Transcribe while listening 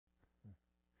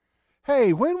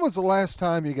Hey, when was the last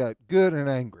time you got good and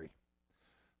angry?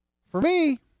 For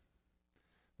me,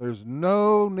 there's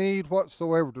no need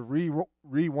whatsoever to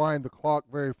rewind the clock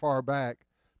very far back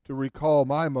to recall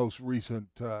my most recent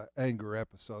anger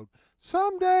episode.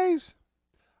 Some days,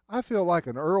 I feel like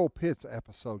an Earl Pitts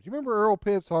episode. You remember Earl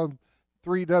Pitts on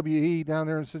 3WE down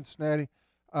there in Cincinnati?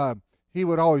 Uh, he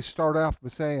would always start off by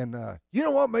saying, you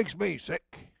know what makes me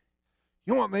sick?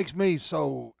 You know what makes me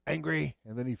so angry?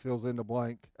 And then he fills in the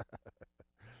blank.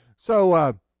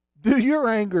 So, do your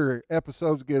anger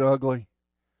episodes get ugly?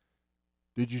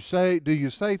 Do you say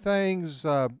things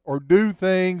or do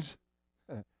things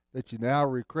that you now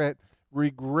regret?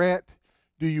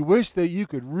 Do you wish that you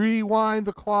could rewind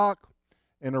the clock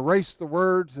and erase the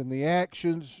words and the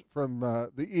actions from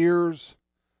the ears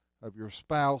of your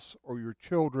spouse or your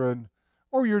children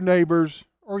or your neighbors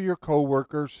or your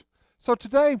coworkers? So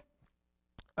today,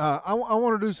 I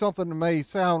want to do something that may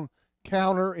sound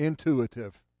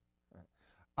counterintuitive.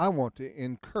 I want to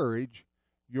encourage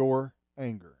your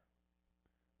anger.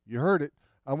 You heard it.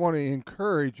 I want to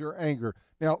encourage your anger.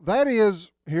 Now,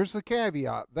 here's the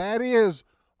caveat, that is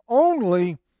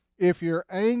only if your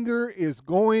anger is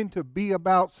going to be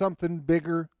about something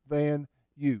bigger than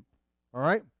you. All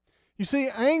right? You see,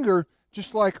 anger,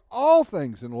 just like all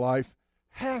things in life,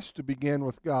 has to begin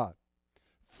with God.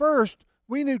 First,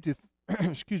 we need to,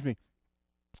 excuse me,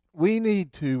 we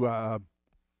need to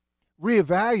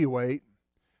reevaluate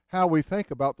how we think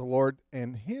about the Lord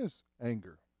and His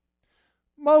anger.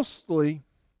 Mostly,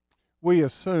 we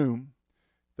assume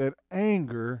that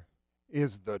anger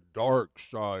is the dark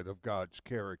side of God's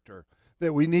character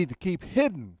that we need to keep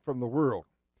hidden from the world.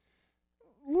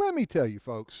 Let me tell you,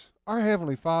 folks, our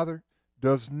Heavenly Father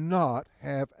does not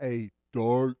have a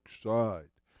dark side.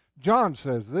 John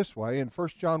says this way in 1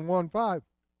 John 1:5.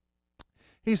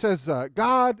 He says,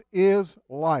 God is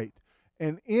light,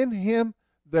 and in Him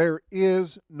there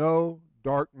is no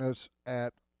darkness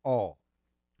at all.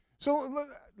 So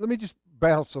let me just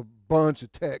bounce a bunch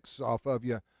of texts off of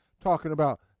you talking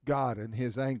about God and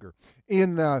His anger.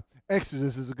 In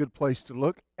Exodus is a good place to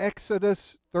look.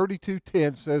 Exodus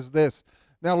 32:10 says this.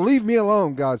 Now leave me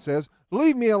alone, God says.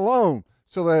 Leave me alone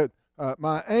so that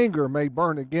my anger may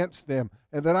burn against them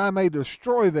and that I may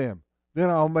destroy them. Then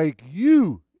I'll make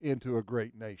you into a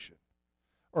great nation.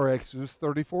 Or Exodus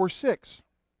 34:6.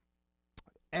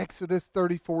 Exodus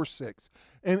 34:6.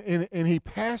 And he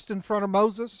passed in front of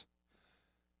Moses,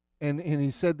 and he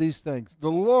said these things.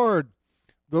 The Lord,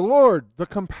 the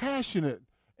compassionate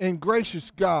and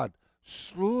gracious God,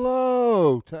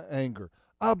 slow to anger,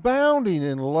 abounding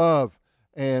in love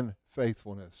and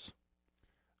faithfulness.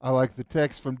 I like the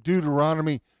text from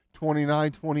Deuteronomy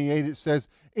 29:28. It says,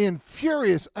 in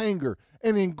furious anger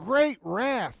and in great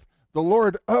wrath, the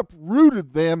Lord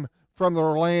uprooted them from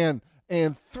their land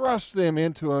and thrust them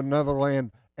into another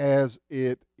land as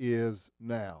it is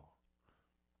now.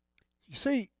 You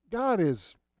see, anger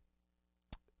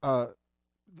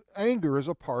is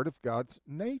a part of God's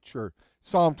nature.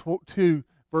 Psalm 2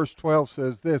 verse 12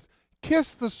 says this,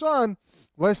 kiss the Son,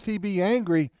 lest he be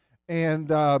angry and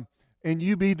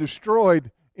you be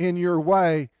destroyed in your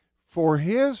way, for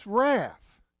his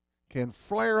wrath can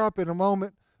flare up in a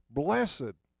moment.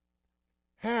 Blessed,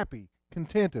 happy,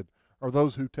 contented are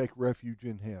those who take refuge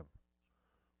in him.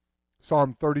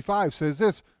 Psalm 35 says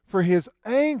this, for his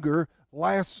anger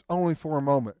lasts only for a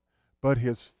moment, but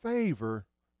his favor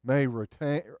may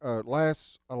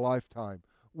last a lifetime.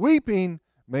 Weeping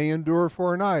may endure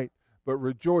for a night, but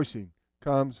rejoicing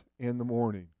comes in the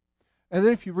morning. And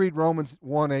then if you read Romans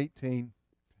 1:18,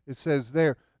 it says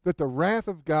there that the wrath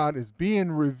of God is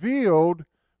being revealed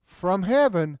from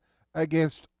heaven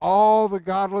against all the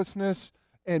godlessness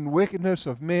and wickedness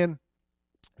of men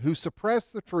who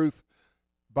suppress the truth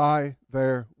by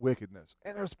their wickedness.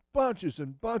 And there's bunches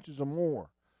and bunches of more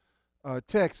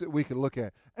texts that we can look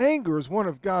at. Anger is one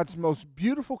of God's most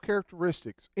beautiful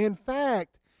characteristics. In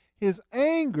fact, his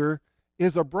anger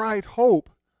is a bright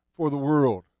hope for the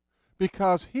world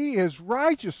because he is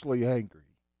righteously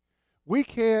angry. We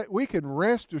can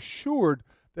rest assured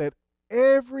that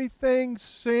everything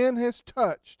sin has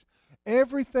touched,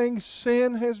 everything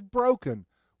sin has broken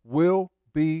will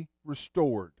be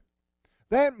restored.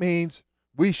 That means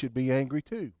we should be angry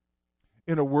too.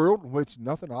 In a world in which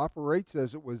nothing operates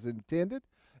as it was intended,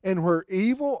 and where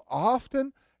evil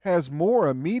often has more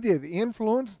immediate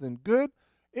influence than good,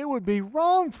 it would be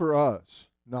wrong for us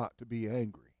not to be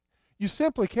angry. You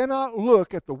simply cannot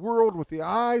look at the world with the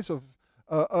eyes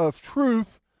of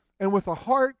truth and with a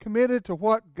heart committed to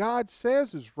what God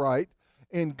says is right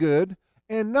and good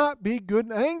and not be good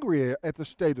and angry at the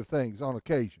state of things on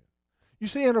occasion. You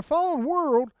see, in a fallen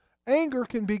world, Anger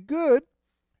can be good.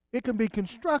 It can be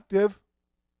constructive.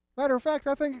 Matter of fact,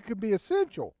 I think it can be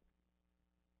essential.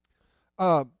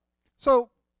 So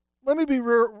let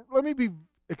me be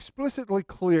explicitly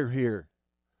clear here.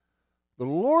 The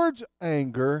Lord's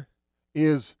anger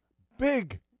is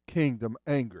big kingdom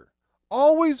anger,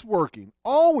 always working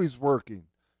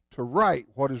to right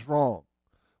what is wrong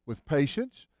with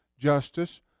patience,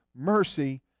 justice,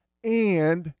 mercy,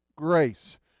 and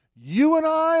grace. You and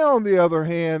I, on the other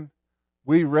hand,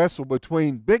 we wrestle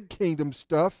between big kingdom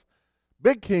stuff,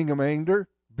 big kingdom anger.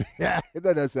 That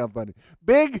does sound funny.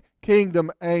 Big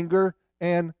kingdom anger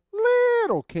and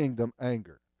little kingdom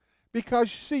anger.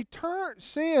 Because, you see,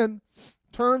 sin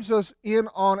turns us in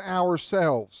on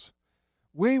ourselves.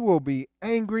 We will be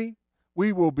angry.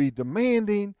 We will be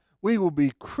demanding. We will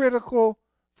be critical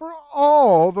for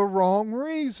all the wrong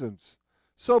reasons.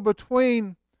 So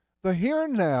between the here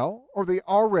and now, or the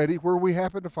already, where we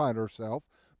happen to find ourselves,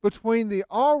 between the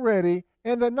already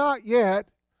and the not yet,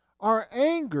 our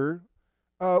anger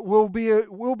will be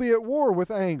at war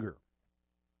with anger.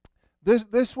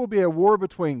 This will be a war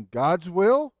between God's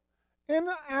will and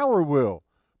our will,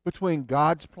 between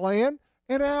God's plan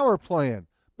and our plan,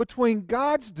 between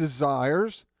God's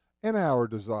desires and our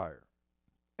desire,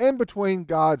 and between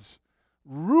God's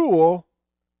rule,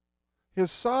 His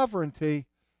sovereignty,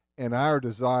 and our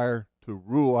desire to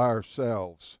rule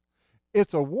ourselves.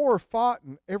 It's a war fought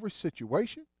in every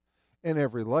situation, in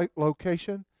every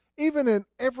location, even in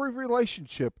every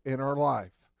relationship in our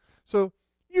life. So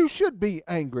you should be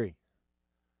angry.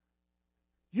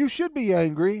 You should be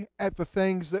angry at the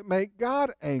things that make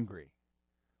God angry.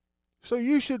 So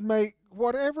you should make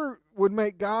whatever would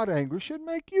make God angry should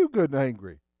make you good and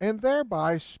angry, and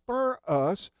thereby spur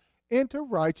us into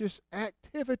righteous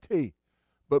activity.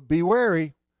 But be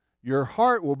wary, your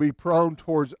heart will be prone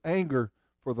towards anger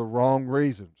for the wrong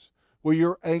reasons. Will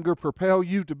your anger propel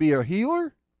you to be a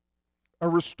healer, a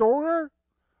restorer,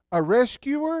 a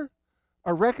rescuer,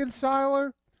 a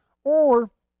reconciler,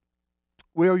 or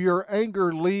will your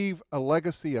anger leave a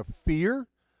legacy of fear,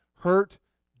 hurt,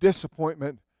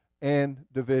 disappointment, and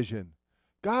division?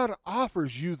 God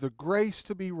offers you the grace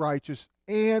to be righteous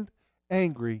and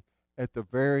angry at the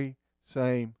very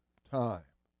same time.